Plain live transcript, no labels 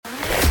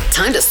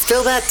Time to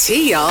spill that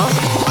tea, y'all.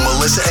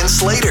 Melissa and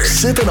Slater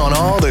sipping on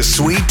all the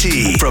sweet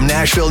tea. From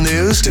Nashville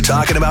news to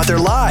talking about their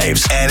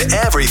lives and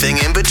everything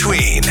in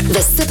between.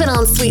 The Sippin'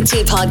 on Sweet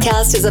Tea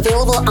podcast is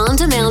available on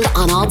demand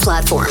on all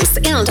platforms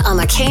and on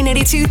the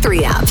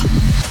K82-3 app.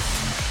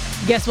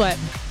 Guess what?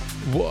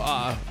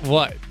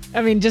 What?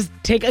 I mean, just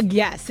take a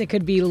guess. It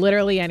could be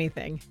literally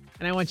anything.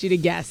 And I want you to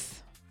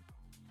guess.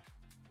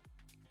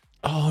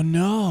 Oh,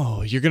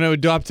 no. You're going to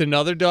adopt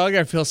another dog?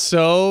 I feel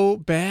so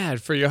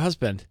bad for your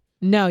husband.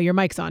 No, your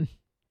mic's on.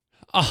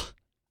 Oh,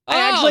 I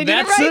actually did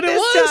it that's right what it this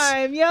was?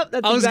 time. Yep,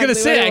 that's I was exactly going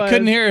to say, what it I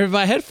couldn't was. hear it in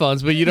my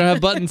headphones, but you don't have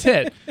buttons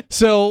hit.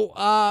 So,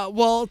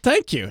 well,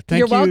 thank you.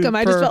 You're welcome.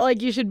 I just felt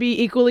like you should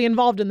be equally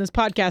involved in this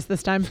podcast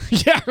this time.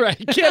 Yeah,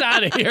 right. Get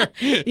out of here.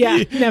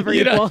 Yeah, never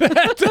You know,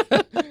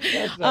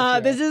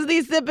 equal. This is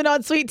the Sippin'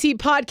 on Sweet Tea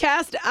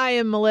podcast. I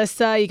am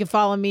Melissa. You can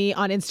follow me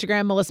on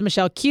Instagram, Melissa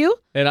Michelle Q.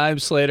 And I'm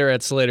Slater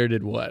at Slater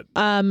Did What?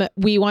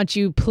 We want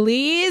you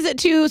please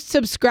to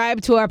subscribe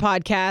to our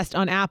podcast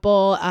on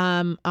Apple,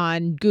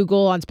 on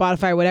Google, on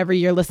Spotify, whatever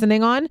you're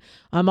listening on.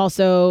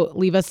 Also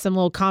leave us some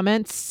little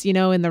comments,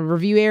 in the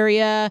review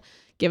area.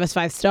 Give us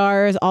 5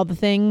 stars, all the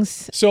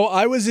things. So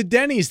I was at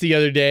Denny's the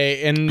other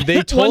day, and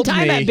they told One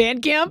time me at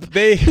band camp?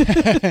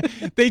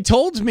 they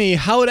told me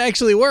how it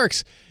actually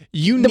works.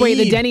 The way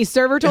the Denny's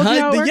server told you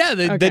how it works? Yeah,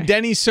 the Okay.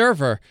 Denny's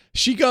server.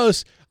 She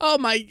goes, oh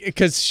my,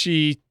 because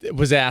she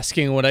was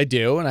asking what I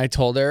do, and I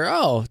told her,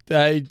 oh,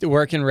 I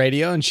work in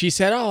radio, and she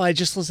said, oh, I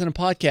just listen to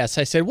podcasts.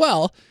 I said,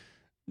 well,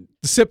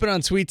 the Sippin'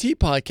 on Sweet Tea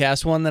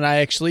podcast, one that I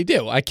actually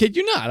do. I kid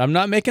you not. I'm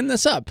not making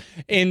this up.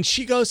 And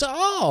she goes,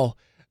 oh,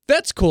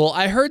 that's cool.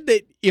 I heard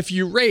that if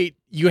you rate,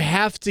 you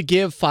have to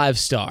give 5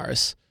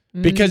 stars.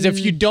 Because if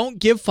you don't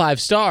give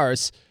 5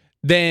 stars,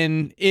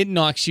 then it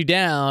knocks you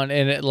down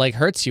and it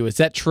hurts you. Is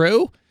that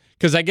true?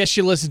 Because I guess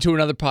you listen to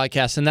another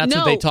podcast and that's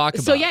what they talk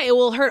about. So yeah, it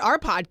will hurt our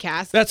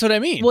podcast. That's what I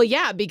mean. Well,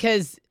 yeah,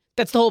 because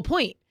that's the whole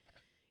point.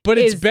 But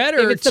it's if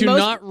better it's the to most-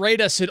 not rate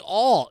us at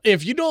all.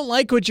 If you don't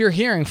like what you're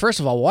hearing, first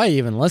of all, why are you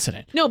even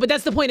listening? No, but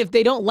that's the point. If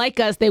they don't like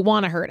us, they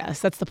want to hurt us.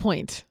 That's the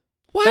point.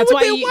 Why That's would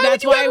why. they- why That's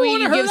would you why ever we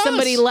wanna give hurt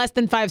somebody us? less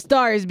than 5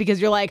 stars, because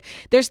you're like,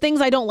 there's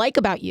things I don't like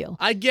about you.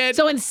 I get.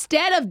 So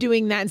instead of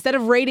doing that, instead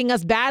of rating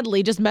us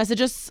badly, just message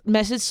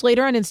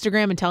Slater on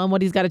Instagram and tell him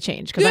what he's got to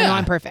change, because I know Yeah.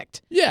 I'm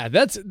perfect. Yeah,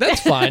 that's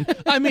fine.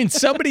 I mean,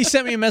 somebody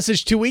sent me a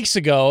message 2 weeks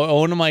ago,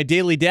 one of my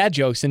daily dad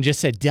jokes, and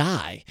just said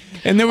die,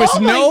 and there was Oh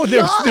my no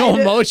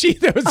emoji,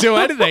 there was no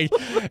anything,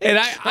 and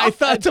I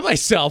thought to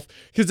myself,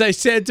 because I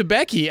said to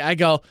Becky, I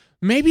go,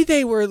 maybe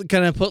they were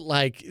gonna put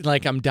like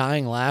I'm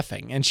dying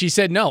laughing, and she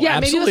said no, Yeah,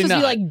 maybe it was absolutely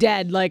supposed to not. be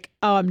dead,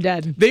 oh, I'm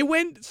dead. They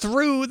went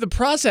through the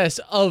process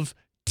of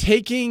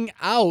taking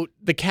out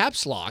the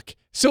caps lock,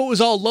 so it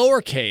was all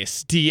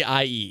lowercase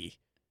DIE.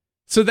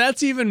 So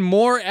that's even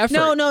more effort.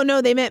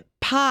 No, they meant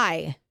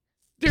pie.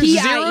 There's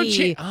zero PIE.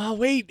 chance. Oh,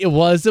 wait. It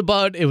was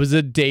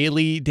a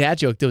daily dad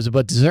joke that was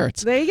about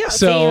desserts. There you go.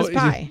 So, See, it was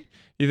pie.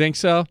 You think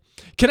so?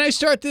 Can I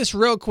start this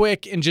real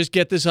quick and just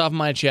get this off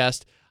my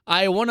chest?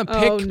 I want to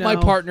pick Oh, no. my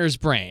partner's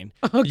brain.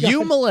 Oh, You,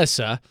 God.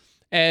 Melissa,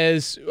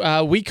 as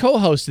we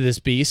co-hosted this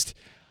beast,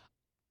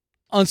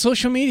 on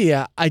social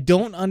media, I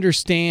don't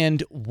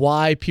understand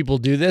why people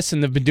do this,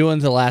 and they've been doing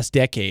it the last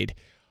decade.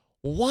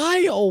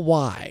 Why, oh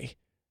why,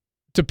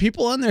 do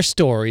people on their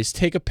stories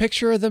take a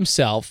picture of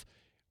themselves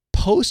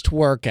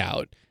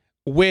post-workout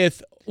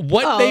with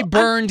what they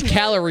burned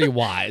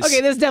calorie-wise?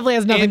 Okay, this definitely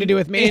has nothing to do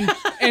with me.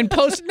 And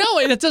post, no,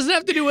 it doesn't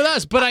have to do with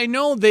us, but I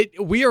know that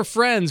we are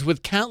friends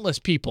with countless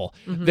people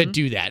that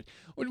do that.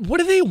 What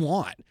do they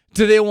want?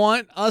 Do they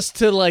want us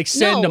to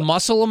send No. a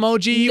muscle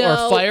emoji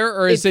No, or fire,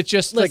 or is it's- it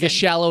just like a listen,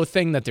 shallow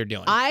thing that they're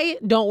doing? I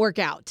don't work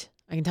out.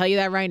 I can tell you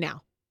that right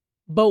now.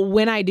 But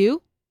when I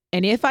do,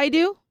 and if I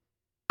do,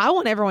 I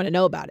want everyone to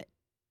know about it.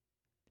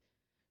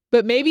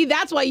 But maybe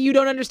that's why you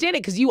don't understand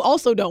it, because you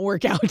also don't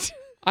work out.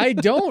 I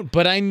don't,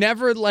 but I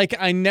never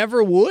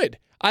would.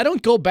 I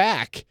don't go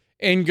back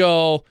and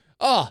go,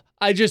 oh,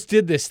 I just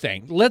did this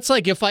thing. Let's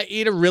if I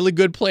ate a really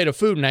good plate of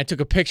food and I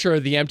took a picture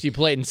of the empty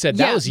plate and said,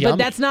 that was yummy. But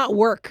that's not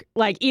work.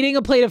 Eating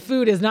a plate of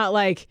food is not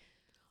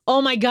oh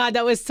my God,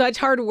 that was such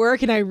hard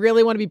work and I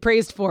really want to be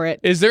praised for it.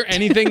 Is there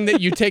anything that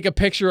you take a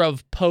picture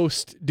of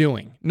post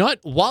doing? Not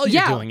while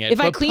you're doing it, if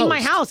I but clean my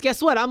post. house,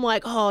 guess what? I'm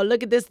like, oh,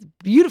 look at this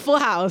beautiful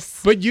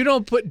house. But you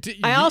don't put...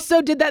 I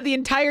also did that the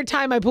entire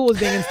time my pool was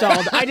being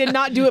installed. I did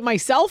not do it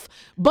myself,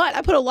 but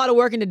I put a lot of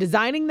work into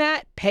designing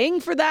that,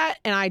 paying for that,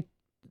 and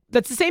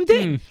that's the same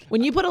thing.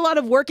 When you put a lot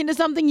of work into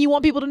something, you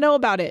want people to know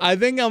about it. I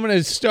think I'm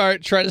going to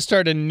try to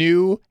start a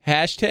new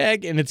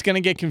hashtag, and it's going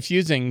to get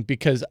confusing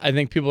because I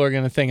think people are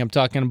going to think I'm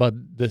talking about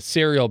the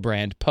cereal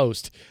brand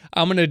Post.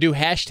 I'm going to do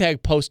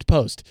hashtag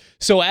post.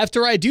 So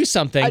after I do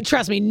something...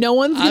 Trust me, no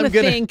one's going to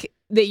think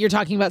that you're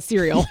talking about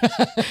cereal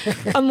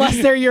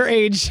unless they're your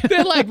age.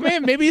 They're like,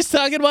 man, maybe he's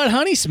talking about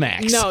Honey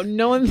Smacks.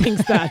 No one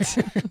thinks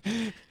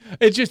that.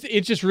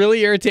 It just really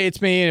irritates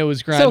me, and it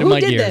was grinding So who my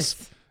did gears.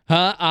 this?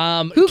 Huh?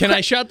 Can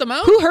I shout them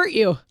out? Who hurt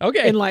you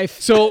Okay. in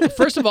life? So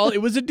first of all, it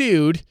was a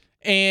dude,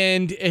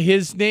 And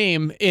his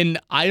name, and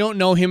I don't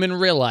know him in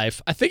real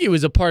life. I think he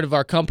was a part of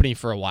our company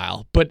for a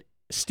while. But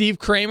Steve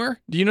Kramer,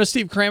 do you know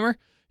Steve Kramer?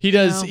 He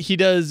does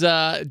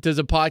a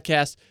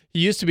podcast.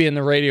 He used to be in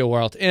the radio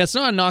world, and it's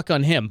not a knock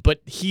on him,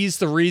 but he's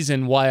the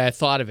reason why I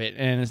thought of it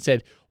and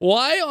said,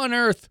 why on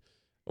earth?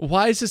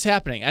 Why is this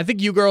happening? I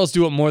think you girls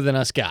do it more than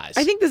us guys.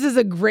 I think this is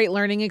a great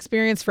learning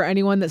experience for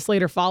anyone that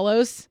Slater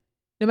follows.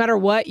 No matter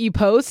what you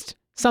post,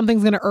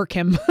 something's going to irk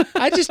him.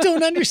 I just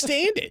don't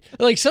understand it.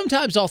 Like,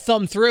 sometimes I'll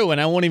thumb through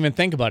and I won't even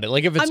think about it.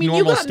 Like, if it's normal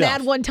you got stuff.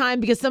 mad one time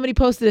because somebody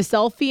posted a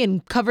selfie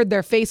and covered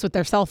their face with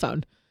their cell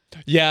phone.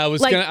 Yeah, I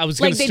was gonna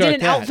start they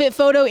did an outfit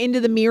photo into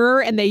the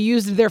mirror and they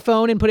used their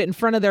phone and put it in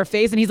front of their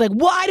face. And he's like,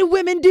 why do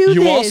women do this?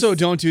 You also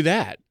don't do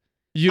that.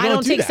 I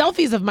don't take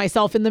selfies of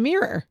myself in the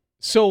mirror.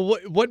 So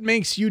what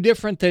makes you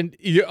different than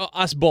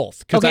us both?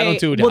 Because I don't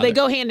do it. Well, they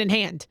go hand in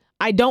hand.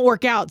 I don't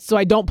work out, so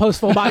I don't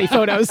post full body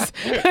photos.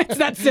 It's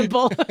that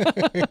simple.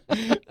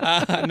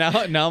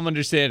 Now I'm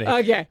understanding.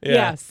 Okay.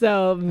 Yeah.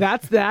 So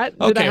that's that.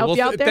 Did I help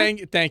you out there?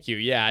 Thank you.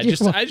 Yeah. I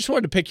just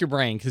wanted to pick your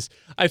brain because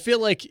I feel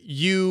like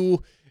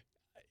you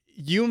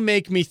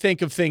make me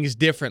think of things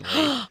differently.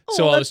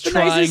 So I was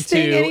trying to.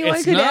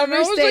 It's not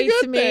always a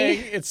good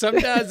thing.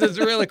 Sometimes it's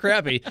really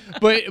crappy.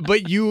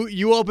 But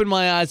you open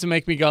my eyes and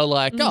make me go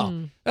like,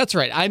 oh, that's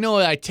right. I know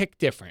I tick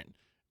different,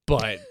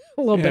 but.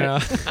 A little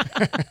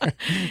bit.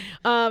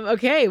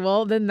 Okay,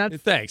 well then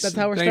Thanks. That's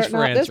how we're Thanks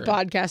starting out this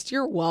podcast.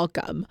 You're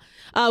welcome.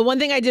 One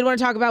thing I did want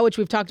to talk about, which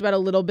we've talked about a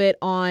little bit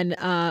on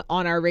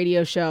our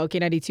radio show,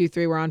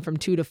 K92.3, we're on from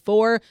 2 to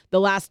 4.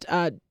 The last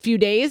few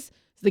days, is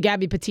the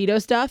Gabby Petito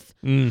stuff.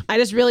 I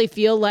just really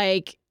feel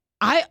like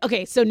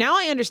so now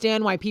I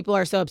understand why people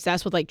are so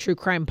obsessed with like true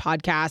crime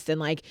podcasts and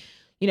like,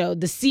 the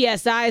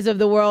CSIs of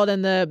the world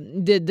and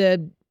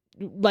the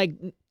like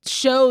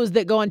shows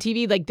that go on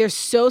TV. Like they're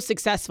so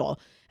successful.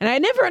 And I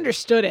never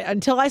understood it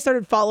until I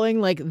started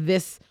following like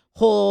this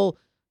whole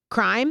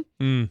crime,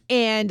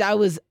 and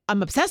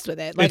I'm obsessed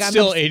with it. Like it's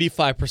still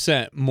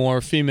 85%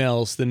 more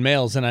females than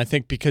males, and I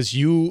think because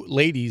you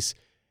ladies,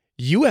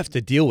 you have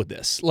to deal with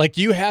this. Like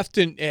you have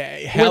to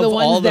have We're the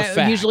ones all the that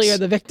facts. Usually are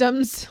the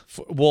victims.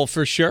 Well,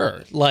 for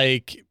sure.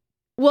 Like,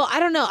 well, I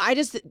don't know. I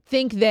just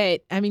think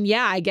that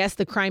I guess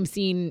the crime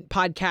scene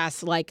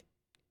podcast like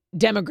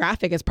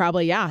demographic is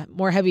probably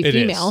more heavy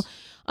female. Is.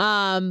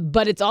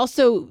 But it's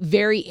also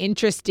very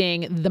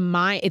interesting.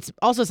 It's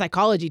also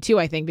psychology too,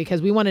 I think,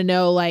 because we want to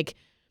know like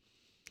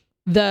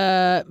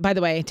by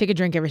the way, take a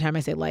drink every time I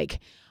say like,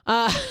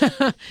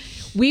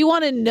 we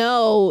want to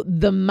know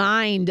the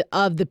mind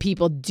of the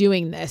people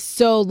doing this.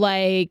 So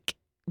like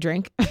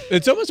drink.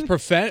 It's almost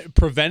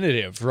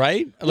preventative,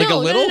 right? Like a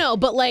little? No,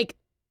 but like,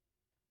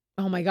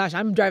 oh my gosh,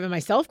 I'm driving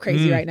myself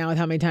crazy right now with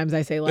how many times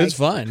I say like. It's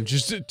fine.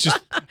 Just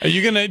are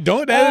you gonna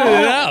don't edit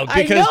it out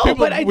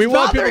because we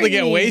want people to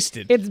get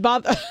wasted. It's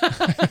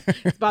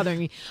bothering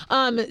me.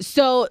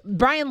 So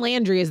Brian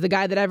Landry is the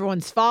guy that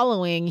everyone's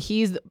following.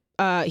 He's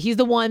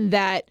the one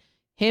that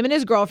him and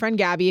his girlfriend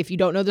Gabby, if you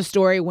don't know the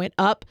story, went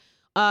up.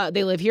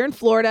 They live here in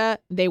Florida.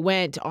 They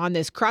went on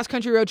this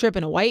cross-country road trip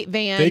in a white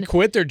van. They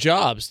quit their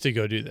jobs to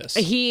go do this.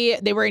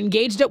 They were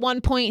engaged at one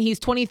point. He's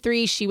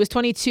 23. She was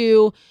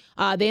 22.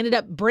 They ended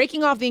up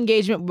breaking off the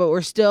engagement, but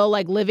were still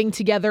like living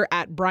together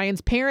at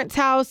Brian's parents'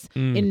 house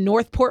in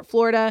Northport,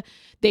 Florida.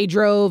 They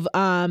drove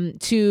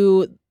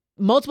to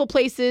multiple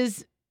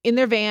places in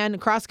their van,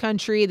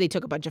 cross-country. They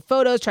took a bunch of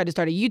photos, tried to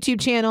start a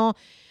YouTube channel.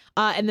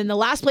 And then the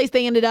last place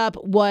they ended up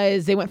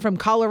was they went from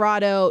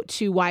Colorado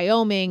to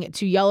Wyoming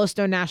to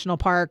Yellowstone National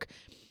Park.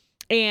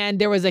 And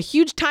there was a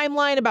huge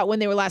timeline about when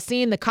they were last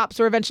seen. The cops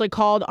were eventually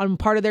called on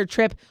part of their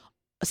trip.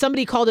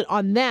 Somebody called it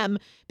on them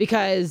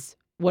because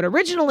what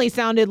originally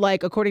sounded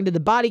like, according to the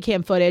body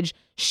cam footage,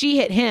 she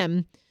hit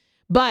him.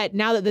 But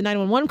now that the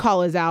 911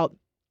 call is out,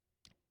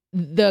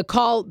 the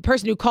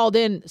person who called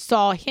in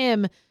saw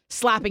him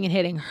slapping and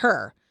hitting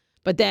her.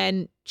 But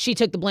then she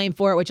took the blame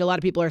for it, which a lot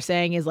of people are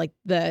saying is like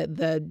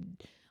the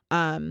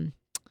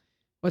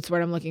what's the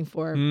word I'm looking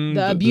for?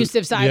 The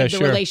abusive side of the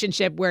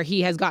relationship where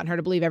he has gotten her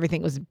to believe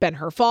everything was been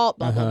her fault,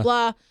 blah, blah,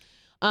 blah.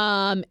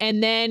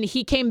 And then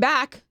he came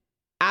back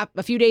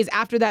a few days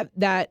after that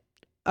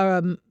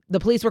the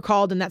police were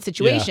called in that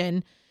situation.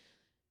 Yeah.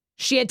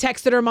 She had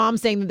texted her mom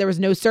saying that there was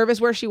no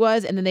service where she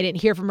was, and then they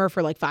didn't hear from her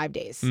for like 5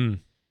 days.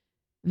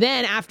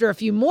 Then after a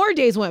few more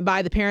days went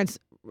by, the parents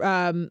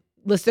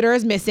listed her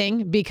as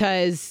missing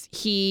because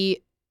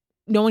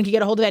no one could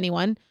get a hold of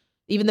anyone.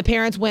 Even the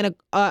parents went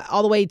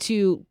all the way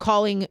to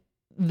calling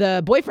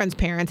the boyfriend's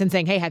parents and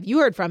saying, hey, have you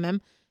heard from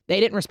him? They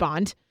didn't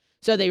respond.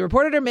 So they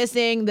reported her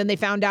missing. Then they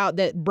found out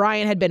that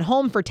Brian had been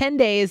home for 10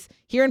 days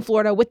here in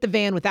Florida with the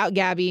van without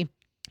Gabby.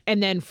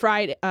 And then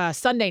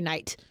Sunday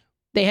night,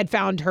 they had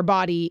found her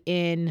body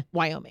in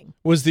Wyoming.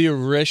 Was the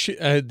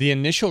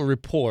initial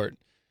report,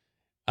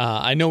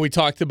 I know we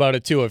talked about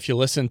it too, if you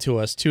listen to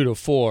us 2 to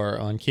 4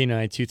 on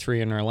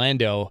K92.3 in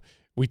Orlando,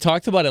 we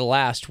talked about it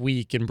last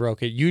week and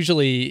broke it.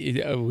 Usually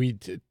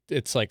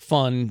it's like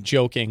fun,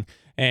 joking,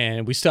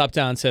 and we stopped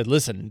down and said,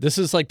 listen, this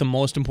is like the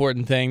most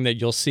important thing that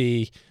you'll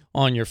see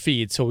on your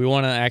feed, so we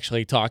want to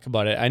actually talk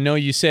about it. I know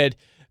you said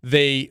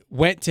they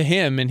went to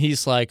him and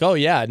he's like, "Oh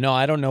yeah, no,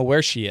 I don't know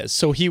where she is."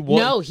 So he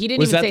No, he didn't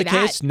was even that say the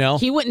that. case? No,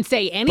 He wouldn't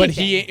say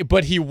anything.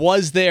 but he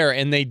was there,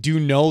 and they do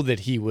know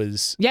that he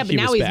was. Yeah, but he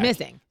now was he's back.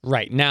 missing.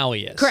 Right now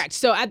he is Correct.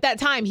 So at that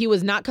time, he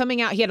was not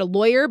coming out. He had a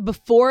lawyer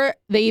before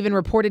they even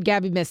reported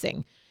Gabby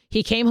missing.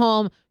 He came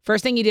home.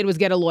 First thing he did was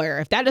get a lawyer.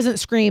 If that doesn't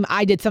scream,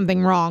 I did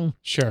something wrong,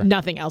 Sure.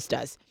 nothing else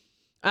does.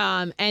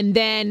 And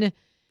then,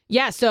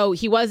 so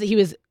he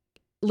was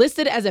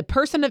listed as a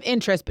person of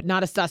interest, but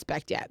not a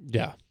suspect yet.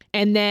 Yeah.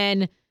 And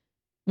then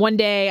one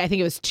day, I think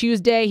it was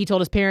Tuesday, he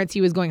told his parents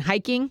he was going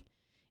hiking,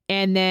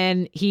 and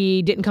then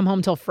he didn't come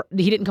home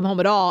he didn't come home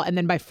at all. And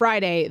then by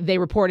Friday, they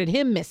reported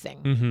him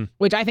missing,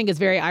 which I think is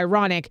very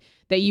ironic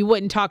that you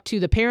wouldn't talk to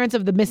the parents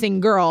of the missing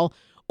girl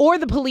or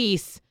the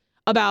police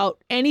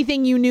about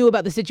anything you knew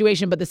about the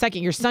situation. But the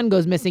second your son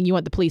goes missing, you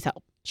want the police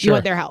help. Sure. You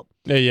want their help.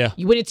 Yeah.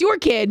 When it's your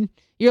kid,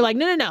 you're like,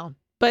 no.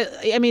 But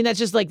I mean, that's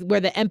just like where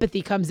the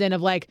empathy comes in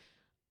of like,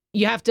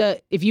 you have to,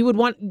 if you would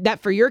want that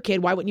for your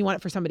kid, why wouldn't you want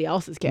it for somebody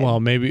else's kid? Well,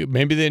 maybe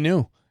they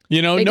knew.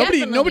 You know, They nobody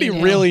definitely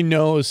knew. really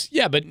knows.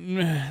 Yeah, but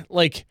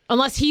like,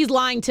 Unless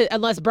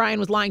Brian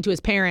was lying to his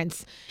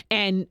parents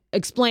and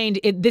explained,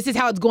 this is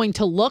how it's going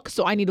to look,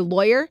 so I need a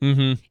lawyer.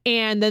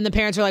 And then the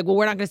parents are like, well,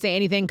 we're not going to say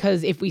anything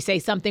because if we say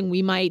something,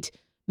 we might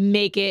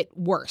make it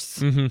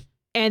worse.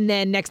 And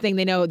then next thing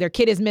they know, their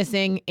kid is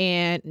missing,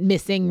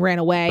 ran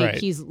away. Right.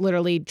 He's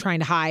literally trying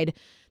to hide.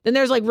 Then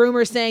there's like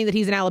rumors saying that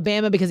he's in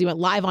Alabama because he went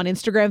live on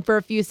Instagram for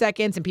a few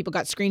seconds and people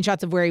got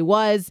screenshots of where he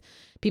was.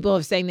 People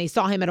are saying they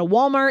saw him at a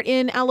Walmart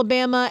in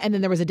Alabama, and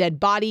then there was a dead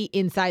body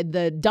inside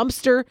the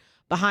dumpster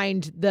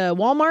behind the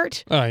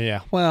Walmart. oh yeah.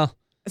 Well,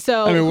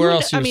 So I mean, where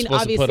else you were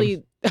supposed to put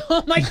obviously,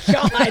 oh my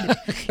God,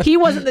 he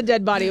wasn't the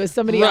dead body. It was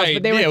somebody else. Right.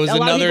 But they were, Yeah, it was a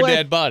lot of another people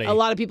dead body. A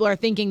lot of people are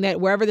thinking that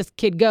wherever this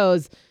kid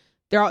goes,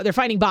 they're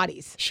finding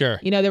bodies. sure.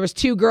 You know, there was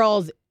 2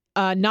 girls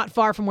not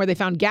far from where they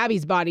found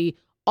Gabby's body,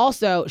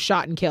 also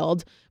shot and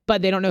killed,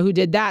 but they don't know who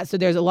did that. So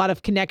there's a lot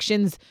of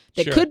connections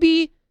that Sure. could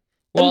be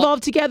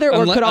involved together,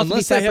 or could also be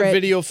unless they separate. have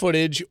video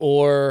footage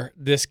or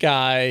this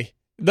guy.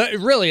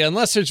 Really,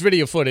 unless there's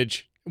video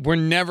footage, we're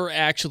never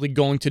actually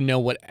going to know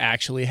what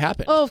actually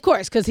happened. Oh, of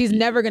course, because he's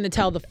never going to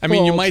tell the full I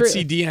mean, you might truth.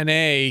 see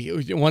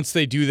DNA once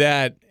they do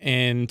that,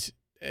 and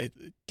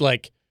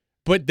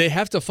but they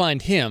have to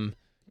find him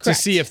to Correct.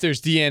 see if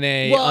there's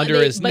DNA Well,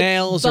 under his but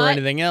nails or but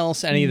anything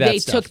else, any of that They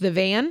stuff. took the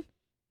van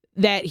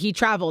that he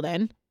traveled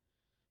in.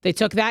 They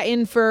took that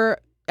in for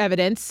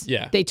evidence.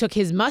 Yeah. They took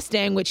his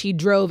Mustang, which he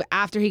drove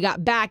after he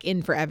got back,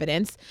 in for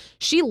evidence.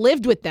 She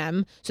lived with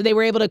them, so they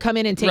were able to come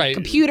in and take Right.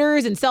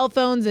 computers and cell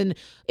phones. And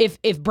if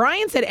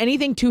Brian said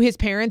anything to his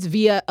parents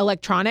via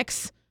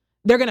electronics,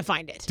 they're going to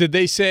find it. Did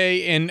they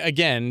say, and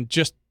again,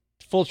 just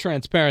full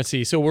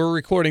transparency, so we're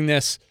recording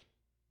this,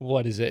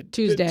 what is it?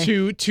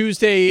 Tuesday.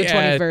 Tuesday The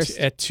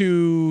 21st. at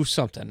 2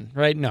 something,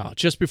 right? No,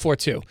 just before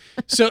 2.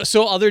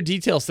 So other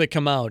details that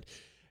come out,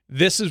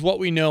 this is what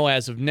we know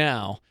as of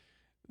now.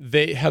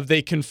 Have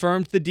they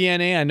confirmed the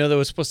DNA? I know that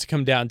was supposed to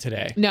come down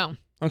today. No.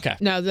 Okay.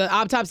 No, the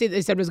autopsy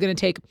they said was going to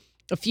take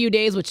a few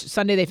days, which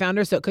Sunday they found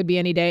her, so it could be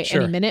any day,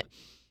 Sure. any minute.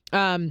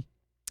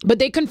 But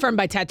they confirmed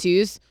by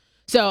tattoos.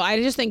 So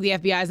I just think the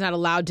FBI is not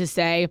allowed to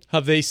say.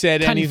 Have they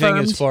said anything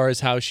as Confirmed. far as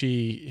how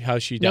she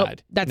Nope,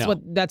 died? that's No.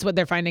 that's what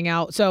they're finding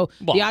out. So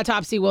Well- the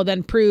autopsy will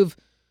then prove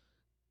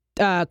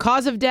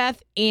cause of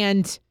death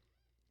and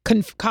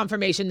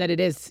confirmation that it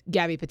is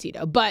Gabby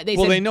Petito. But they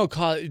Well, said, they know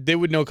they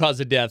would know cause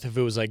of death if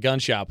it was like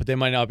gunshot, but they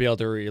might not be able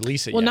to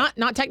release it well, yet.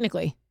 not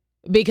technically,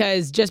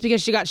 because just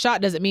because she got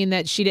shot doesn't mean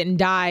that she didn't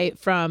die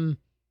from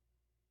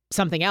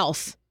something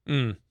else.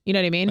 Mm, You know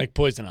what I mean? like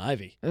poison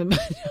ivy.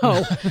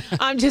 No,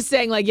 I'm just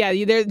saying, like, yeah,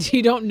 you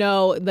don't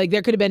know. Like,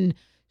 there could have been,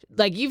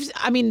 like,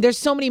 there's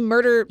so many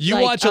murder. You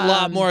like, watch a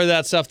lot more of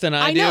that stuff than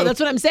I do. know, that's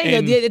what I'm saying.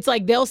 and- It's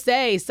like they'll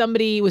say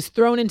somebody was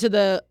thrown into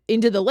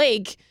the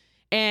lake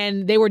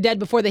and they were dead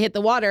before they hit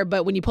the water,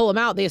 but when you pull them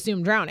out, they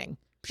assume drowning.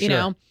 You Sure,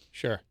 know,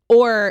 Sure.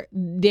 or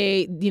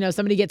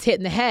somebody gets hit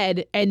in the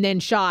head and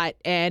then shot,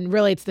 and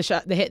really it's the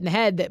hit in the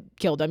head that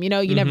killed them. You know,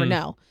 you never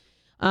know.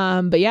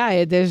 But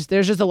yeah, there's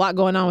just a lot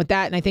going on with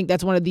that, and I think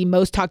that's one of the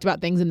most talked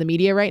about things in the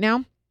media right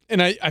now. And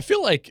I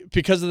feel like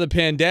because of the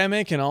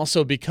pandemic and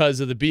also because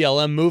of the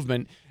BLM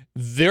movement,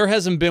 there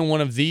hasn't been one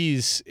of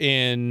these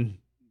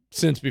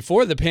since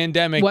before the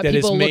pandemic What, that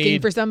has people looking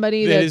made for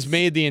somebody that has that's-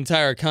 made the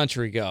entire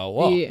country go,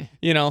 whoa. Yeah.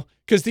 You know,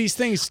 because these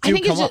things I do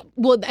think come it's just, up.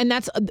 well, and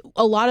that's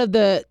a lot of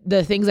the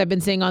things I've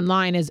been seeing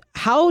online is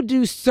how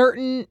do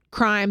certain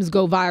crimes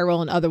go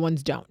viral and other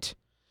ones don't.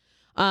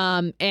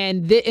 And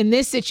in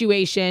this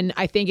situation,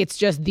 I think it's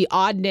just the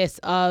oddness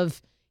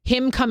of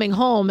him coming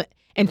home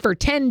and for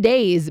 10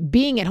 days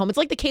being at home. It's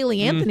like the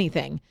Kaylee Anthony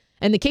thing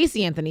and the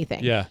Casey Anthony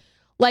thing. Yeah.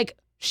 Like,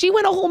 she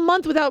went a whole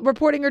month without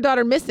reporting her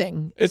daughter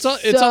missing. It's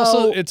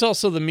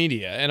also the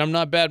media, and I'm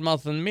not bad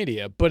mouthing the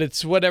media, but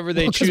it's whatever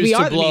they 'cause choose we to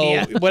are the blow,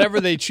 media.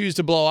 whatever they choose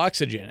to blow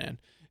oxygen in.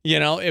 You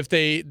know, if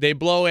they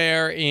blow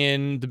air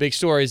in the big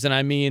stories, then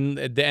I mean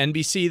the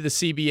NBC, the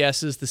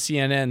CBSs, the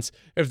CNNs,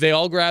 if they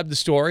all grab the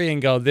story and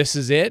go, this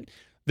is it,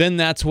 then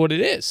that's what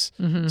it is.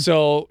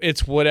 So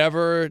it's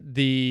whatever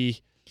the,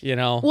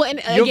 Well,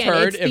 and you've again,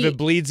 heard, it's if the- it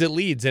bleeds, it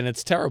leads, and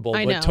it's terrible,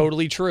 I but know.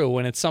 totally true.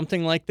 When it's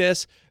something like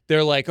this,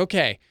 they're like,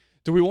 okay,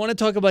 do we want to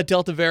talk about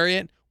Delta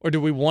variant, or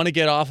do we want to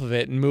get off of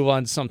it and move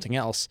on to something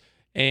else?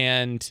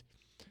 And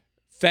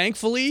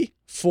thankfully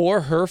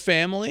for her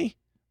family,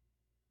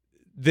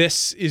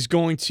 this is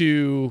going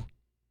to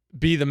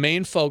be the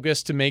main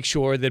focus to make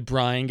sure that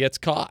Brian gets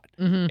caught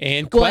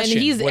and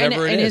questioned,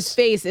 whatever it and is. his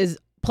face is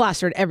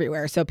plastered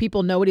everywhere, so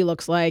people know what he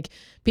looks like.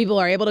 People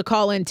are able to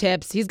call in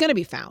tips. He's going to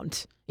be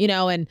found,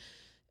 and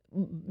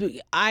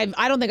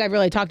I don't think I've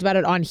really talked about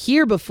it on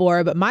here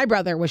before, but my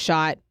brother was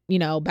shot,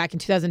 back in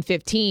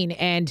 2015,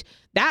 and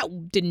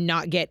that did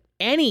not get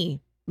any,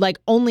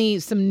 only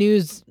some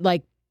news,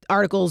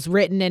 articles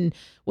written and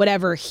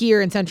whatever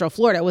here in Central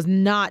Florida. It was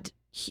not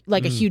a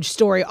huge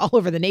story all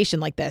over the nation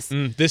like this.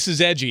 This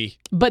is edgy.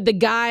 But the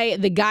guy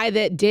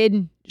that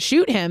did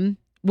shoot him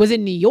was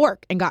in New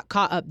York and got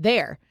caught up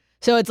there.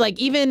 So it's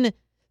even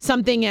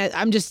something.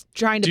 I'm just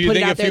trying to Do you put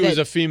it think out if there he was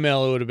that a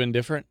female, it would have been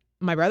different?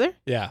 my brother.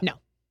 Yeah. No.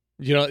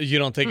 You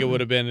don't think it would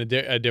have been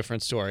a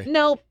different story?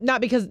 No,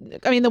 not because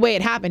the way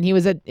it happened. He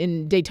was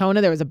in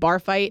Daytona. There was a bar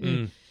fight,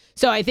 and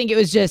so I think it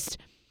was just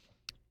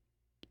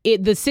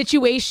the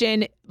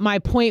situation. My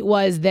point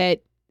was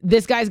that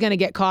this guy's going to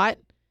get caught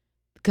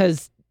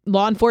because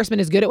law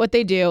enforcement is good at what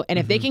they do, and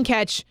if they can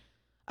catch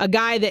a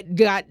guy that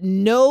got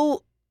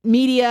no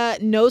media,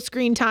 no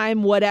screen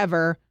time,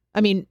 whatever.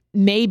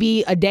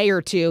 Maybe a day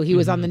or two, he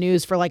was on the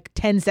news for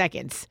 10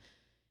 seconds,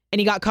 and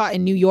he got caught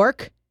in New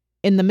York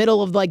in the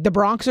middle of the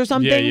Bronx or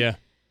something. Yeah.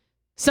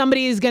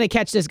 Somebody is going to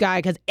catch this guy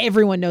because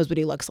everyone knows what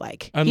he looks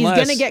like. He's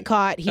going to get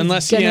caught.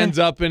 Unless he ends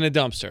up in a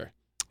dumpster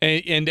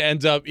and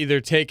ends up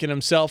either taking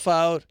himself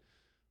out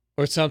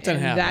or something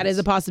happens. That is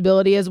a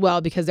possibility as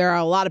well, because there are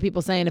a lot of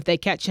people saying if they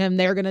catch him,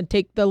 they're going to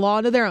take the law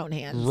into their own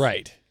hands.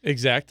 Right.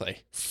 Exactly.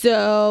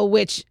 So,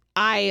 which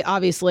I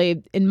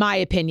obviously, in my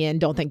opinion,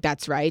 don't think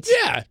that's right.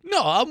 Yeah.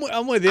 No,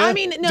 I'm with you.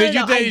 Did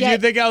you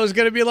think I was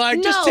going to be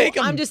just take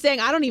him? I'm just saying,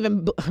 I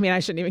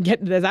shouldn't even get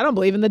into this. I don't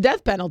believe in the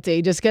death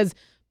penalty just because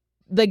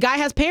the guy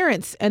has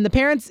parents, and the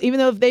parents, even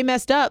though if they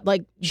messed up,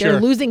 Sure.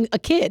 they're losing a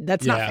kid.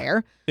 That's not Yeah.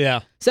 fair. Yeah.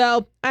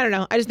 So I don't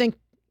know. I just think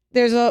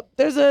there's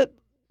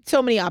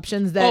so many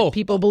options that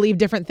people believe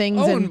different things.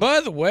 Oh, and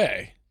by the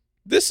way,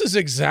 this is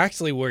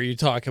exactly where you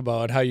talk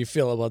about how you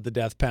feel about the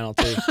death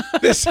penalty.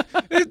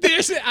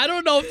 I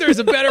don't know if there's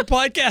a better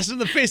podcast on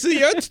the face of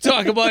the earth to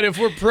talk about if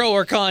we're pro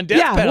or con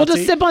death penalty. We'll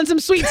just sip on some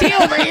sweet tea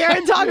over here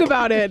and talk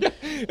about it.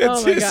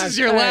 This is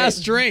your All last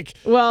right. drink.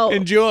 Well,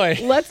 enjoy.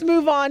 Let's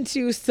move on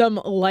to some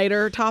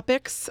lighter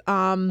topics.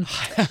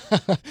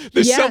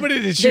 There's so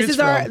many to choose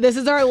from. This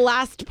is our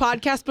last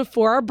podcast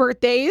before our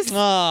birthdays.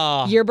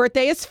 Aw. Your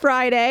birthday is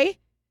Friday,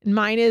 and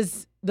mine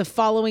is the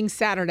following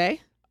Saturday.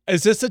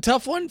 Is this a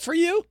tough one for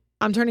you?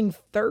 I'm turning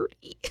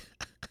 30.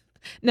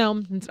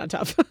 No, it's not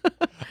tough.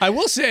 I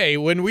will say,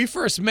 when we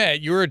first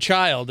met, you were a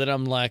child, and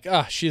I'm like,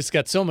 she's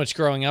got so much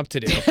growing up to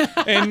do.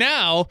 And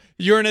now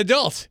you're an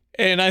adult,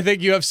 and I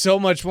think you have so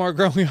much more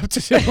growing up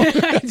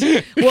to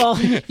do. Well,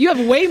 you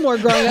have way more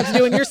growing up to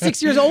do, and you're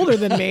 6 years older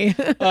than me.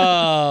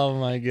 Oh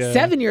my god,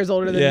 7 years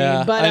older than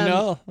me. But I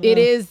know. It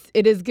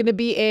is going to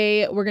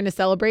be we're going to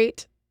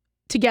celebrate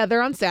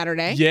together on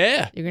Saturday.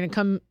 Yeah. You're going to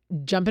come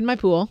jump in my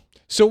pool.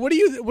 So what do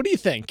you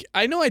think?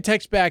 I know I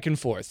text back and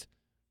forth,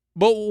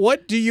 but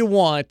what do you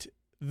want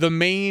the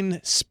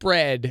main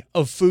spread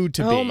of food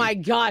to be? Oh my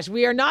gosh,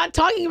 we are not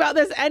talking about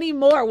this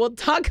anymore. We'll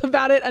talk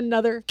about it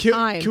another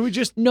time. Can we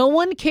just? No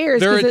one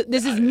cares because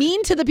this is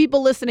mean to the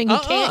people listening who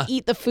can't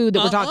eat the food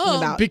that we're talking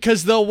about.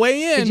 Because they'll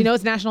weigh in. Did you know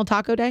it's National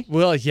Taco Day?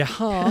 Well, yeah,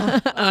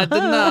 I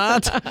did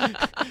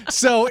not.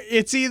 So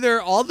it's either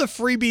all the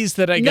freebies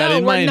that I got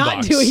in my inbox. No, we're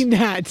not doing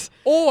that.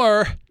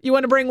 Or you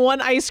want to bring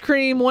one ice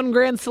cream, one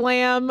Grand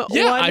Slam.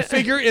 Yeah, I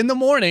figure in the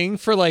morning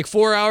for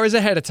 4 hours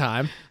ahead of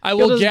time, I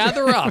will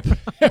gather up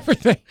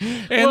everything,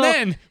 and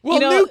then we'll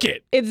nuke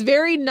it. It's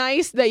very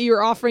nice that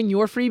you're offering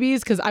your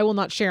freebies because I will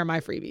not share my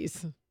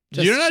freebies.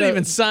 You're not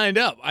even signed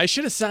up. I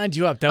should have signed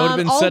you up. That would have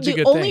been such a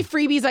good The only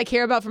thing. freebies I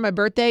care about for my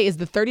birthday is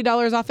the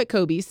 $30 off at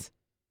Kobe's,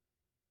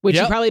 which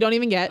you probably don't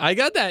even get. I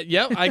got that.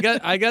 Yep, I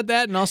got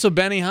that, and also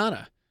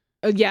Benihana.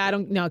 Yeah, I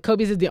don't know.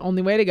 Kobe's is the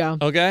only way to go.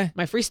 Okay.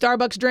 My free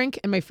Starbucks drink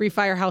and my free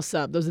Firehouse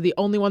sub. Those are the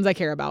only ones I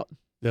care about.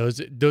 Those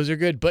are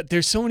good, but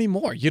there's so many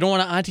more. You don't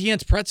want an Auntie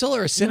Anne's pretzel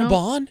or a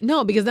Cinnabon?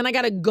 No, because then I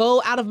got to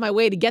go out of my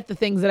way to get the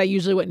things that I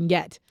usually wouldn't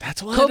get.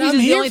 That's what Kobe's I'm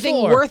is the here only thing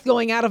for. worth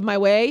going out of my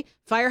way.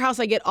 Firehouse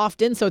I get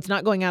often, so it's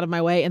not going out of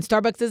my way. And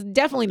Starbucks is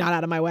definitely not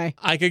out of my way.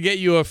 I could get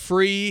you a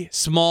free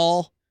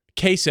small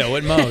queso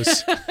at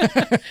Moe's.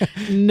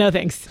 No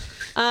thanks.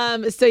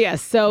 Should we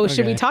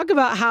Okay. talk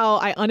about how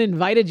I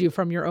uninvited you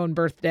from your own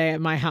birthday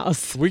at my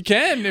house? We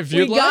can if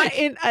you'd We like. got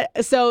in.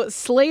 So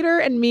Slater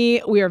and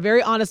me, we are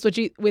very honest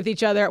with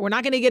each other. We're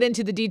not going to get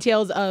into the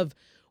details of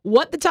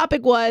what the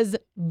topic was,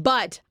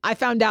 but I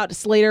found out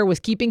Slater was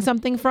keeping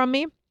something from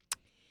me,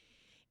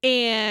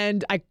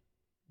 and I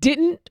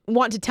didn't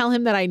want to tell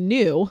him that I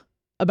knew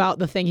about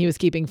the thing he was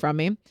keeping from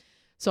me.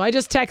 So I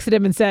just texted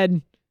him and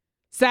said,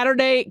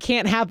 Saturday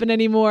can't happen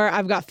anymore.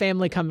 I've got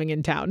family coming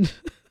in town.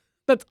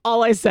 That's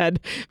all I said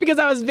because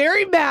I was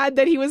very mad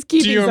that he was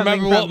keeping. Do you something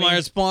remember from what me. my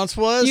response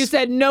was? You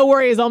said, "No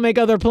worries, I'll make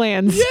other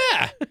plans."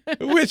 Yeah,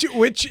 which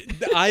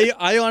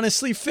I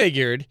honestly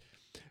figured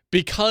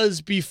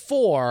because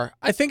before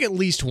I think at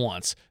least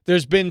once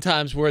there's been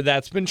times where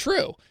that's been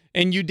true.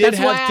 And you did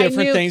have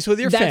different things with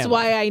your family. That's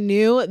why I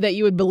knew that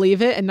you would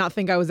believe it and not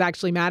think I was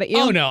actually mad at you.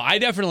 Oh, no, I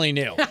definitely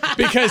knew.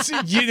 Because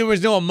there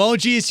was no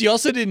emojis. You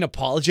also didn't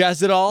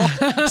apologize at all.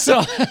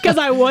 So because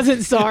I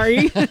wasn't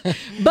sorry.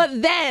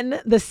 But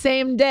then the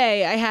same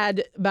day, I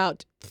had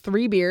about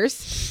 3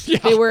 beers. Yeah.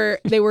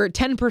 They were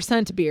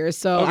 10% beers.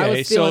 So I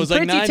was feeling it was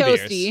like pretty 9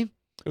 toasty. Beers.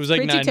 It was like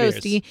pretty 9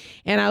 toasty. beers.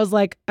 And I was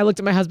like, I looked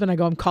at my husband. I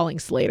go, I'm calling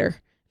Slater. And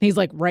he's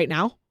like, right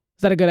now?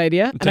 Is that a good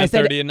idea? And I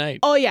said, 10:30 at night.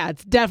 Oh, yeah,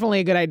 it's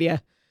definitely a good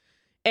idea.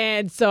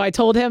 And so I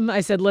told him, I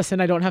said, listen,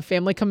 I don't have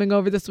family coming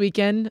over this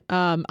weekend.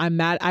 I'm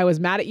mad. I was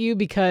mad at you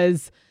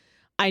because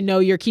I know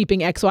you're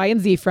keeping X, Y, and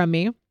Z from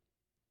me.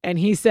 And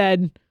he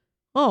said,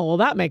 oh, well,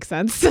 that makes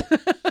sense.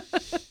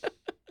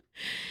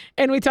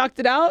 And we talked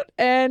it out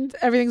and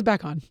everything's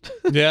back on.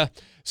 Yeah.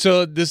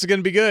 So this is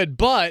going to be good.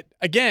 But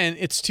again,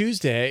 it's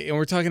Tuesday and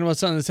we're talking about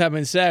something that's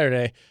happening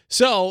Saturday.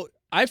 So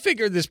I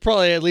figured there's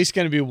probably at least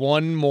going to be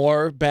one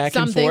more back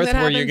and forth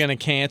where you're going to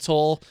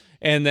cancel.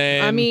 And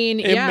then I mean,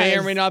 it may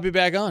or may not be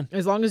back on.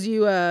 As long as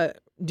you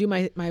do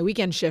my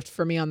weekend shift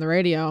for me on the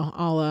radio,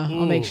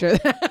 I'll make sure.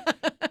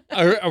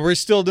 Are we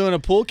still doing a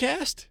pool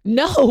cast?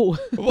 No.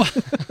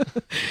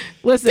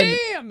 Listen.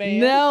 Damn, man.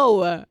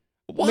 No.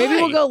 Why? Maybe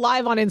we'll go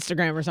live on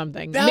Instagram or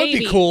something. That would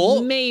be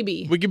cool.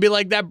 Maybe. We could be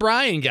like that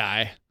Brian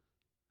guy.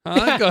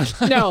 Huh?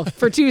 No,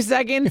 for 2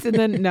 seconds and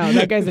then no,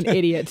 that guy's an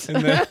idiot.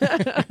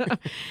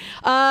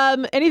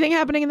 Anything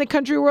happening in the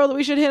country world that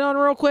we should hit on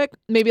real quick?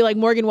 Maybe like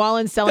Morgan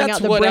Wallen selling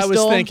out the Bristol. That's what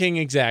I was thinking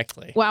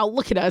exactly. Wow,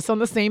 look at us on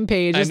the same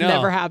page. This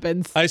never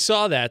happens. I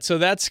saw that. So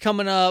that's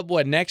coming up,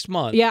 next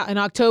month? Yeah, in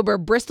October.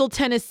 Bristol,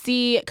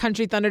 Tennessee,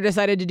 Country Thunder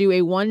decided to do a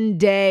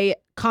 1-day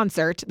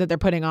concert that they're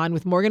putting on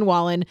with Morgan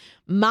Wallen.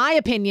 My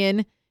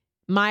opinion,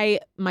 my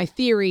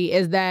theory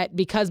is that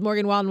because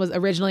Morgan Wallen was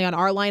originally on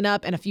our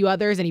lineup and a few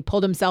others and he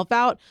pulled himself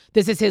out,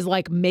 this is his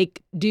like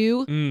make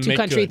do to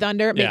Country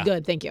Thunder. Make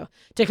good, thank you.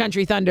 To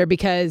Country Thunder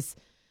because,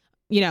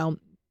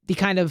 he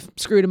kind of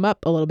screwed him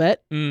up a little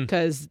bit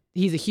because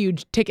he's a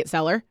huge ticket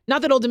seller.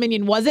 Not that Old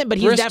Dominion wasn't, but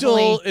he's Bristol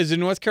definitely... is in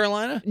North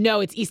Carolina?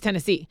 No, it's East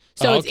Tennessee.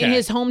 So it's in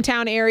his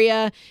hometown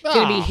area. It's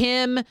going to be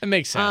him. It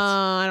makes sense.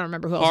 I don't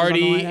remember who else Hardy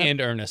is on the lineup.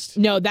 and Ernest.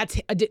 No,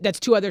 that's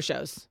 2 other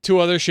shows. 2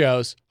 other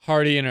shows.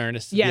 Hardy and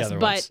Ernest. Yes, the other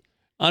but... ones.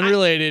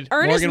 Unrelated.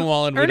 Morgan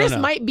Wallen, we Ernest don't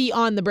know. might be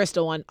on the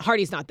Bristol one.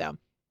 Hardy's not, though.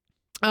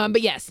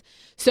 But yes.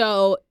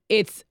 So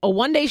it's a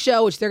 1-day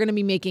show, which they're going to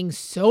be making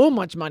so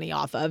much money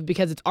off of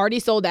because it's already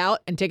sold out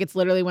and tickets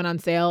literally went on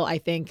sale, I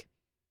think,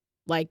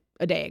 like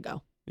a day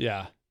ago.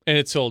 Yeah. And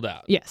it's sold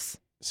out. Yes.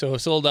 So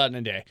it's sold out in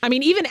a day. I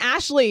mean, even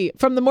Ashley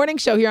from the morning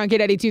show here on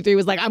K92.3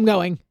 was like, I'm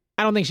going.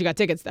 I don't think she got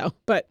tickets, though,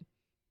 but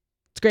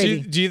it's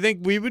crazy. Do you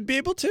think we would be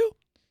able to?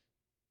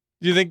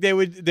 Do you think they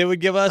would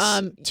give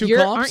us 2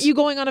 comps? Aren't you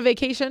going on a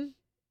vacation?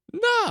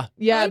 Nah.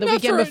 Yeah, the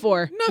weekend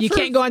before. You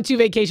can't go on 2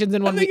 vacations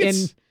in one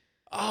weekend.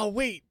 Oh,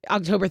 wait.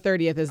 October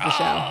 30th is the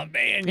show. Oh,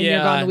 man. And you're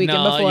gone the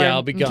weekend before. Yeah,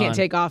 I'll be gone. You can't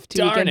take off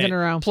 2 weekends in a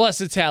row.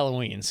 Plus, it's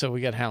Halloween, so we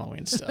got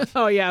Halloween stuff.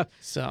 Oh, yeah.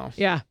 So.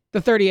 Yeah.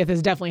 The 30th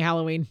is definitely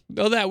Halloween.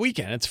 Oh, that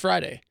weekend. It's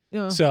Friday.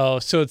 Yeah. So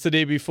it's the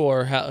day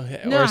before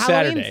or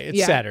Saturday.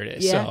 It's Saturday.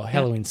 Yeah. So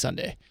Halloween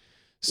Sunday.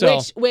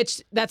 So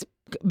which that's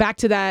back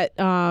to that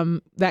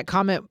that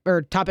comment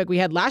or topic we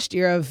had last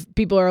year of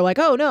people are like,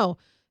 oh no,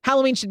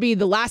 Halloween should be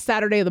the last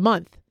Saturday of the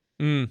month.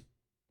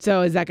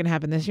 So is that going to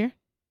happen this year?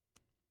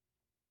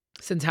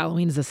 Since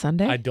Halloween is a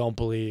Sunday? I don't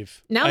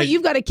believe. Now that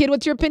you've got a kid,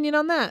 what's your opinion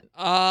on that?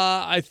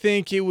 I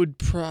think it would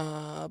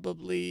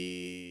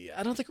probably...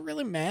 I don't think it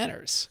really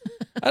matters.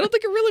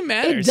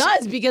 It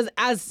does, because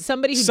as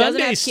somebody who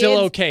doesn't have kids... Sunday's still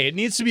okay. It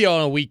needs to be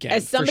on a weekend.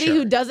 As somebody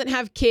who doesn't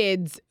have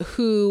kids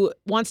who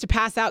wants to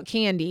pass out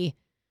candy,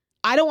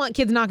 I don't want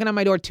kids knocking on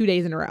my door 2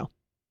 days in a row.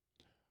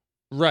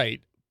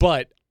 Right.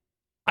 But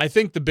I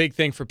think the big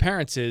thing for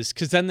parents is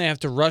because then they have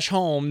to rush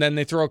home, then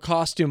they throw a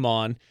costume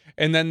on,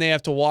 and then they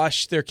have to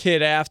wash their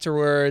kid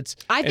afterwards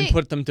and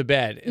put them to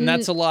bed. And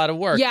that's a lot of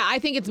work. Yeah, I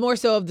think it's more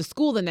so of the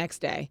school the next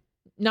day.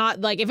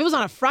 Not like if it was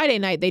on a Friday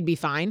night, they'd be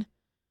fine.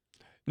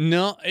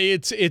 No, I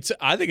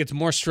think it's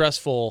more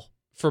stressful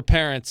for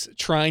parents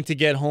trying to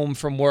get home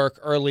from work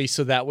early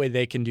so that way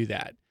they can do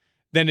that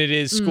than it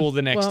is school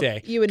the next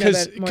day. You would know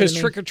that more than because me.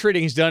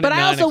 trick-or-treating is done but at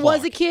 9 I also o'clock.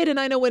 was a kid, and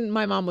I know when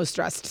my mom was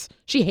stressed.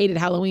 She hated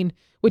Halloween,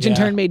 which in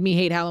turn made me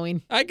hate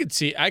Halloween. I could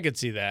see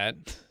that.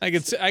 I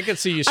could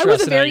see you stressing out your mom. I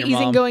was a very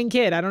easygoing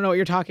kid. I don't know what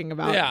you're talking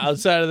about. Yeah,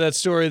 outside of that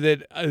story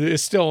that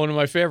is still one of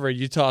my favorite.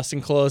 You tossing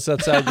clothes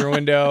outside your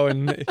window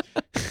and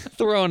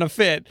throwing a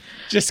fit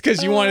just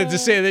because you wanted to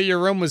say that your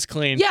room was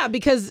clean. Yeah,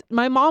 because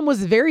my mom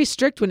was very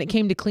strict when it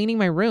came to cleaning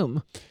my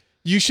room.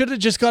 You should have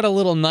just got a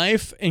little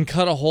knife and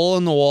cut a hole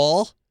in the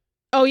wall.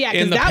 Oh, yeah,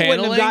 because that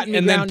wouldn't have gotten me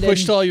and grounded. then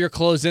pushed all your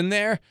clothes in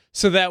there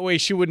so that way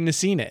she wouldn't have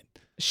seen it.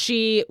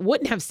 she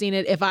wouldn't have seen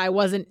it if I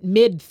wasn't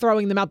mid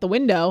throwing them out the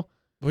window.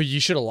 Well, you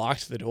should have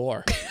locked the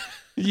door.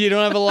 You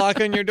don't have a lock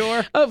on your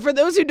door? Oh, for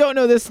those who don't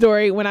know this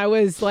story, when I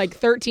was like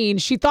 13,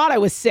 she thought I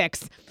was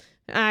 6.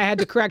 I had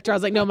to correct her. I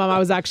was like, no, Mom, I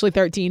was actually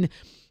 13.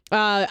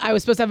 I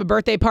was supposed to have a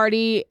birthday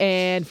party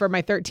and for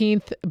my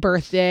 13th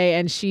birthday,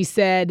 and she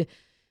said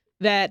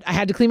that I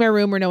had to clean my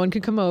room where no one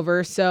could come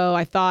over. So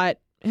I thought,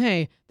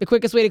 hey, the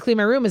quickest way to clean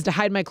my room is to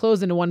hide my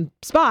clothes into one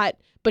spot.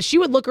 But she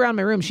would look around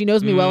my room. She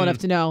knows me well enough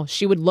to know.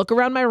 She would look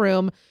around my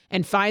room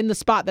and find the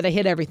spot that I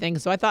hid everything.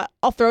 So I thought,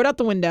 I'll throw it out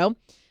the window.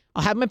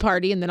 I'll have my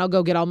party, and then I'll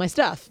go get all my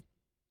stuff.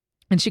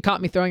 And she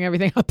caught me throwing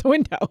everything out the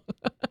window.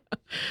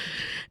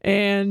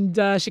 And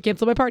she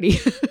canceled my party.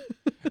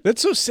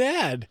 That's so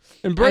sad.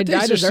 And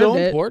birthdays are so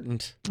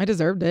important. I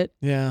deserved it.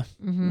 Yeah.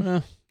 Mm-hmm.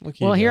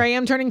 Well, here I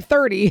am turning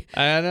 30.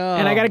 I know.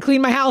 And I got to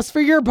clean my house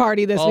for your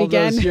party this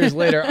weekend. Those years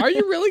later. Are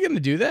you really going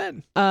to do that?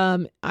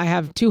 I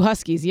have 2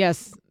 huskies,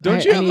 yes.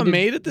 Don't you have a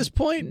maid at this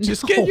point?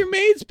 Just get your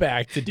maids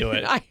back to do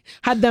it. I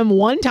had them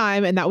one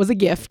time, and that was a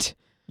gift.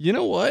 You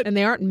know what? And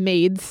they aren't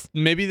maids.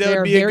 Maybe that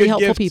would be very a good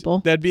helpful gift. People.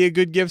 That'd be a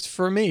good gift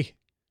for me.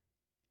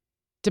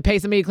 To pay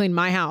somebody to clean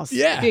my house.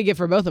 Yeah. It'd be a gift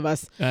for both of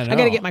us. I know. I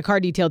got to get my car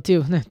detailed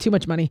too. Too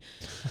much money.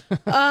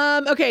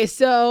 Okay,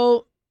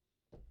 so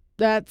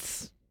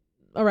that's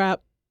a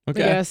wrap.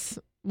 Okay. I guess.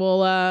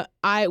 Well,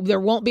 there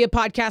won't be a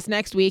podcast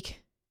next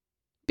week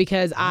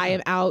because I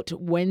am out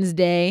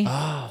Wednesday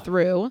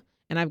through,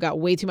 and I've got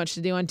way too much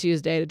to do on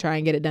Tuesday to try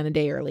and get it done a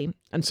day early.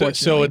 Unfortunately.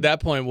 So at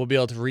that point, we'll be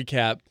able to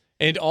recap.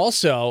 And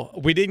also,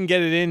 we didn't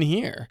get it in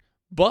here,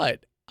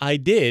 but I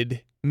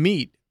did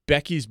meet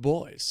Becky's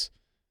boys.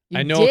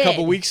 I know a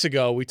couple weeks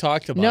ago we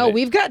talked about it. No,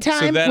 we've got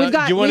time. So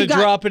Do you want to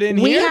drop it in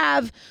here? We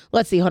have,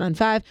 let's see, hold on,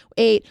 5,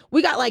 8.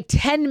 We got like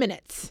 10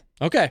 minutes.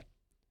 Okay.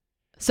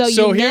 So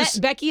you met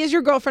Becky is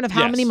your girlfriend of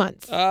how many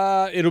months?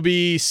 It'll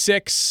be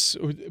 6,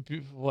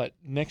 what,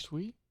 next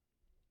week?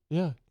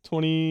 Yeah,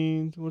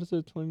 20, what is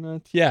it,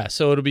 29th? Yeah,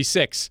 so it'll be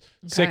 6.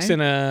 Okay. 6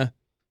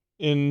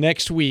 in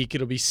next week.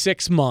 It'll be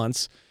 6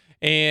 months.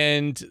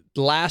 And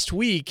last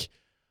week,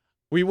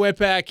 we went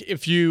back.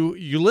 If you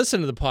listen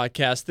to the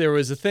podcast, there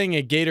was a thing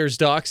at Gators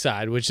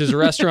Dockside, which is a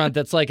restaurant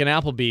that's like an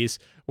Applebee's,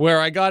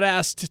 where I got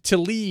asked to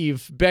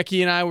leave.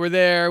 Becky and I were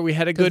there. We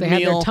had a good meal.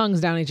 They had their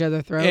tongues down each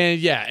other's throat.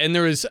 And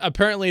there was a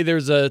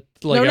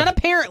not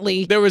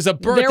apparently. There was a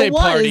birthday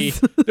party.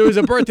 There was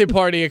a birthday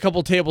party a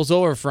couple tables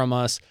over from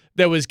us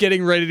that was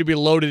getting ready to be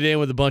loaded in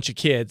with a bunch of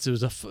kids. It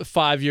was a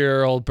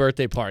 5-year-old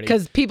birthday party.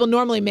 Because people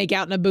normally make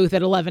out in a booth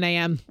at 11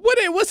 a.m.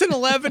 It wasn't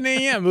 11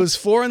 a.m. It was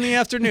 4 in the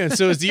afternoon.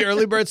 So it was the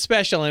early bird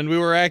special, and we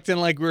were acting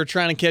like we were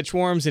trying to catch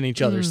worms in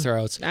each other's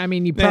throats. I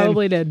mean, you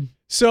probably did.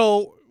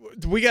 So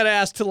we got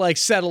asked to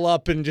settle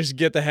up and just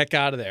get the heck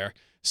out of there.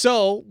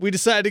 So we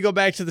decided to go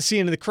back to the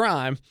scene of the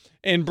crime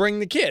and bring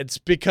the kids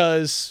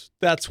because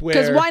that's where...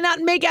 Because why not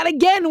make out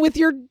again with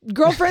your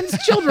girlfriend's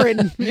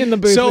children in the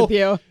booth with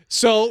you?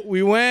 So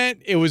we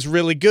went. It was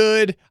really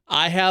good.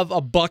 I have a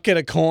bucket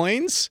of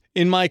coins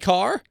in my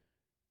car.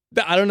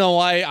 I don't know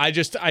why.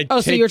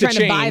 So you're trying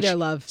to buy their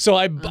love. So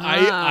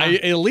I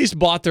at least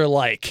bought their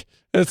like.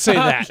 Let's say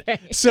that.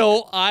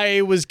 So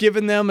I was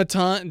giving them a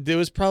ton. There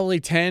was probably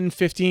 $10,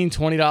 $15,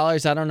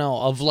 $20, I don't know,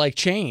 of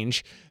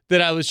change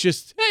that I was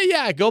just, hey,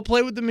 yeah, go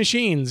play with the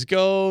machines.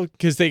 Go,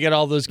 because they get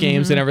all those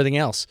games and everything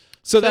else.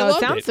 So they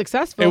loved it. Sounds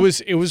successful.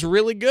 It was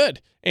really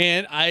good.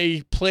 And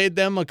I played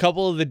them a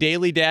couple of the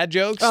daily dad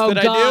jokes that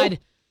I do. Oh, God.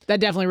 That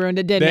definitely ruined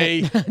it,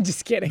 didn't it?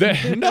 Just kidding.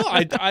 No,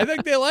 I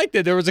think they liked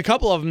it. There was a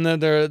couple of them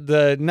that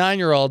the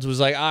 9-year-olds was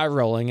eye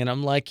rolling, and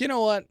I'm like, you know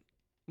what?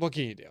 What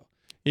can you do?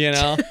 You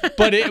know,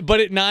 but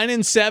at 9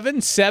 and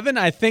 7,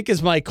 I think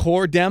is my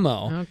core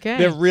demo. Okay,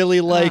 that really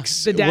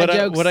likes the dad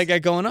jokes. What I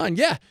got going on.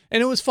 Yeah,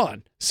 and it was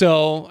fun.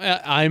 So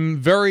I'm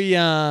very.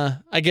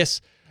 I guess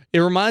it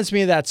reminds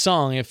me of that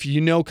song. If you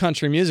know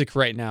country music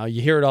right now,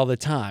 you hear it all the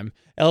time.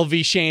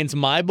 LV Shane's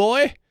 "My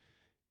Boy."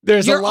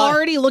 You're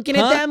already looking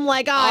at them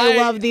like, I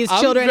love these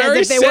children as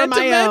if they were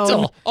my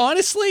own.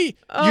 Honestly,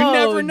 you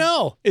never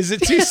know. Is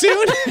it too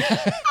soon?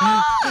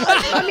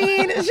 I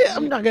mean,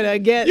 I'm not going to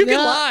get... You can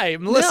lie.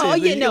 Listen,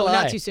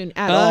 not too soon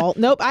at all.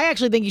 Nope, I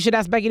actually think you should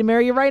ask Becky to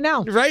marry you right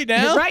now. Right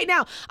now? Right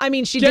now. I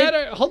mean, get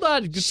her. Hold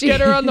on. Just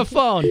get her on the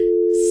phone.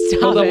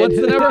 Stop Hold on, it. what's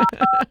the number?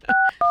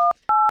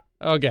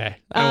 Okay.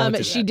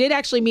 She did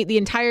actually meet the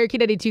entire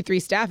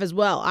K92.3 staff as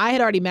well. I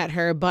had already met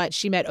her, but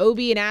she met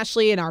Obi and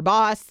Ashley and our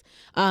boss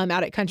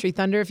out at Country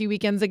Thunder a few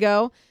weekends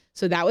ago.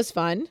 So that was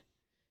fun.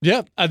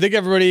 Yeah, I think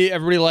everybody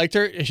liked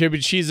her.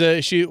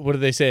 She what do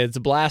they say? It's a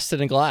blast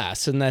in a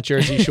glass in that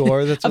Jersey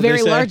Shore. That's what a very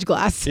they say. Large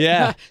glass.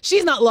 Yeah.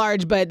 She's not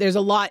large, but there's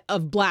a lot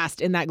of blast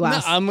in that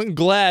glass. No, I'm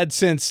glad,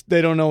 since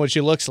they don't know what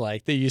she looks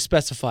like, that you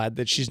specified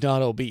that she's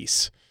not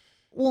obese.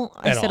 Well,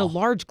 I said a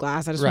large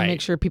glass. I just want to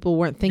make sure people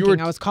weren't thinking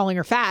I was calling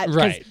her fat.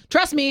 Right.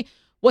 Trust me,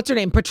 what's her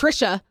name?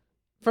 Patricia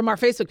from our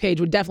Facebook page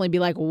would definitely be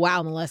like,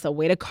 wow, Melissa,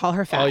 way to call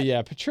her fat. Oh,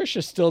 yeah.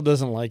 Patricia still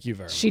doesn't like you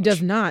very much. She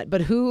does not.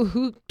 But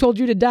who told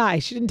you to die?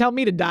 She didn't tell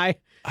me to die.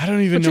 I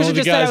don't even Patricia know the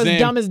just said I guy's was name.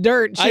 dumb as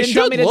dirt. She I didn't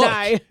tell should me to look.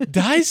 die.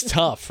 Die's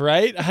tough,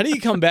 right? How do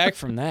you come back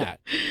from that?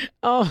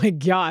 Oh my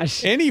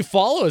gosh. And he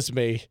follows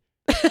me.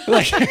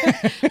 Like,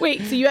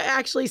 Wait, so you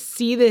actually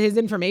see his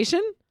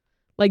information?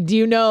 Like, do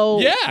you know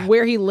Yeah.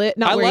 where he lives?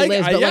 Not where he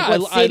lives, but like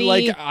what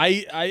city?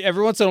 I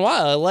every once in a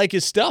while I like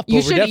his stuff, but you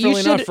we're should,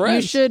 definitely not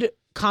friends. You should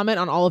comment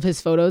on all of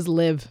his photos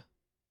live.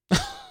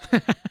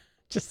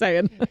 Just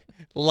saying.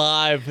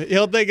 Live.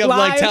 He'll think I'm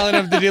like Live. telling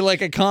him to do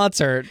like a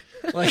concert.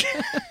 Like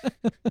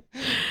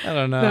I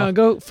don't know. No,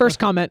 go first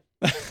comment.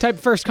 Type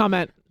first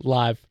comment.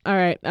 Live. All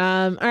right.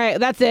 All right.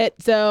 That's it.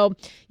 So,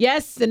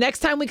 yes, the next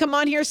time we come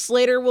on here,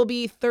 Slater will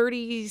be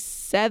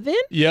 37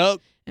 Yep.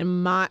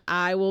 and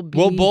I will be.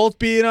 We'll both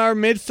be in our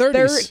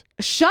mid-30s.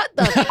 Shut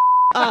the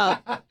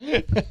up.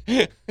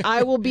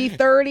 I will be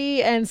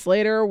 30 and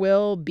Slater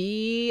will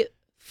be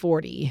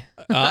 40.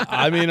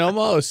 I mean,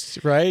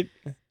 almost, right?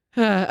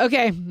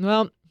 Okay.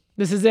 Well,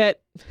 this is it.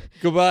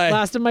 Goodbye.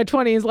 Last of my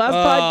 20s, last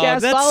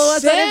podcast. that's Follow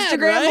us sad, on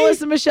Instagram, right?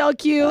 Melissa Michelle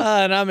Q.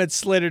 And I'm at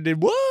Slater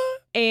did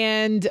what?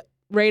 And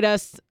rate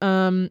us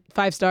 5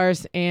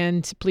 stars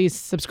and please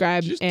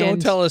subscribe. Just and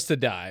don't tell us to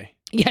die.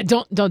 Yeah,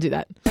 don't do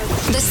that.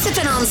 The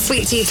Sippin' on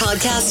Sweet Tea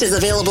podcast is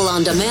available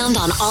on demand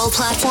on all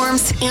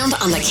platforms and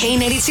on the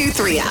K82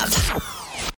 3 app.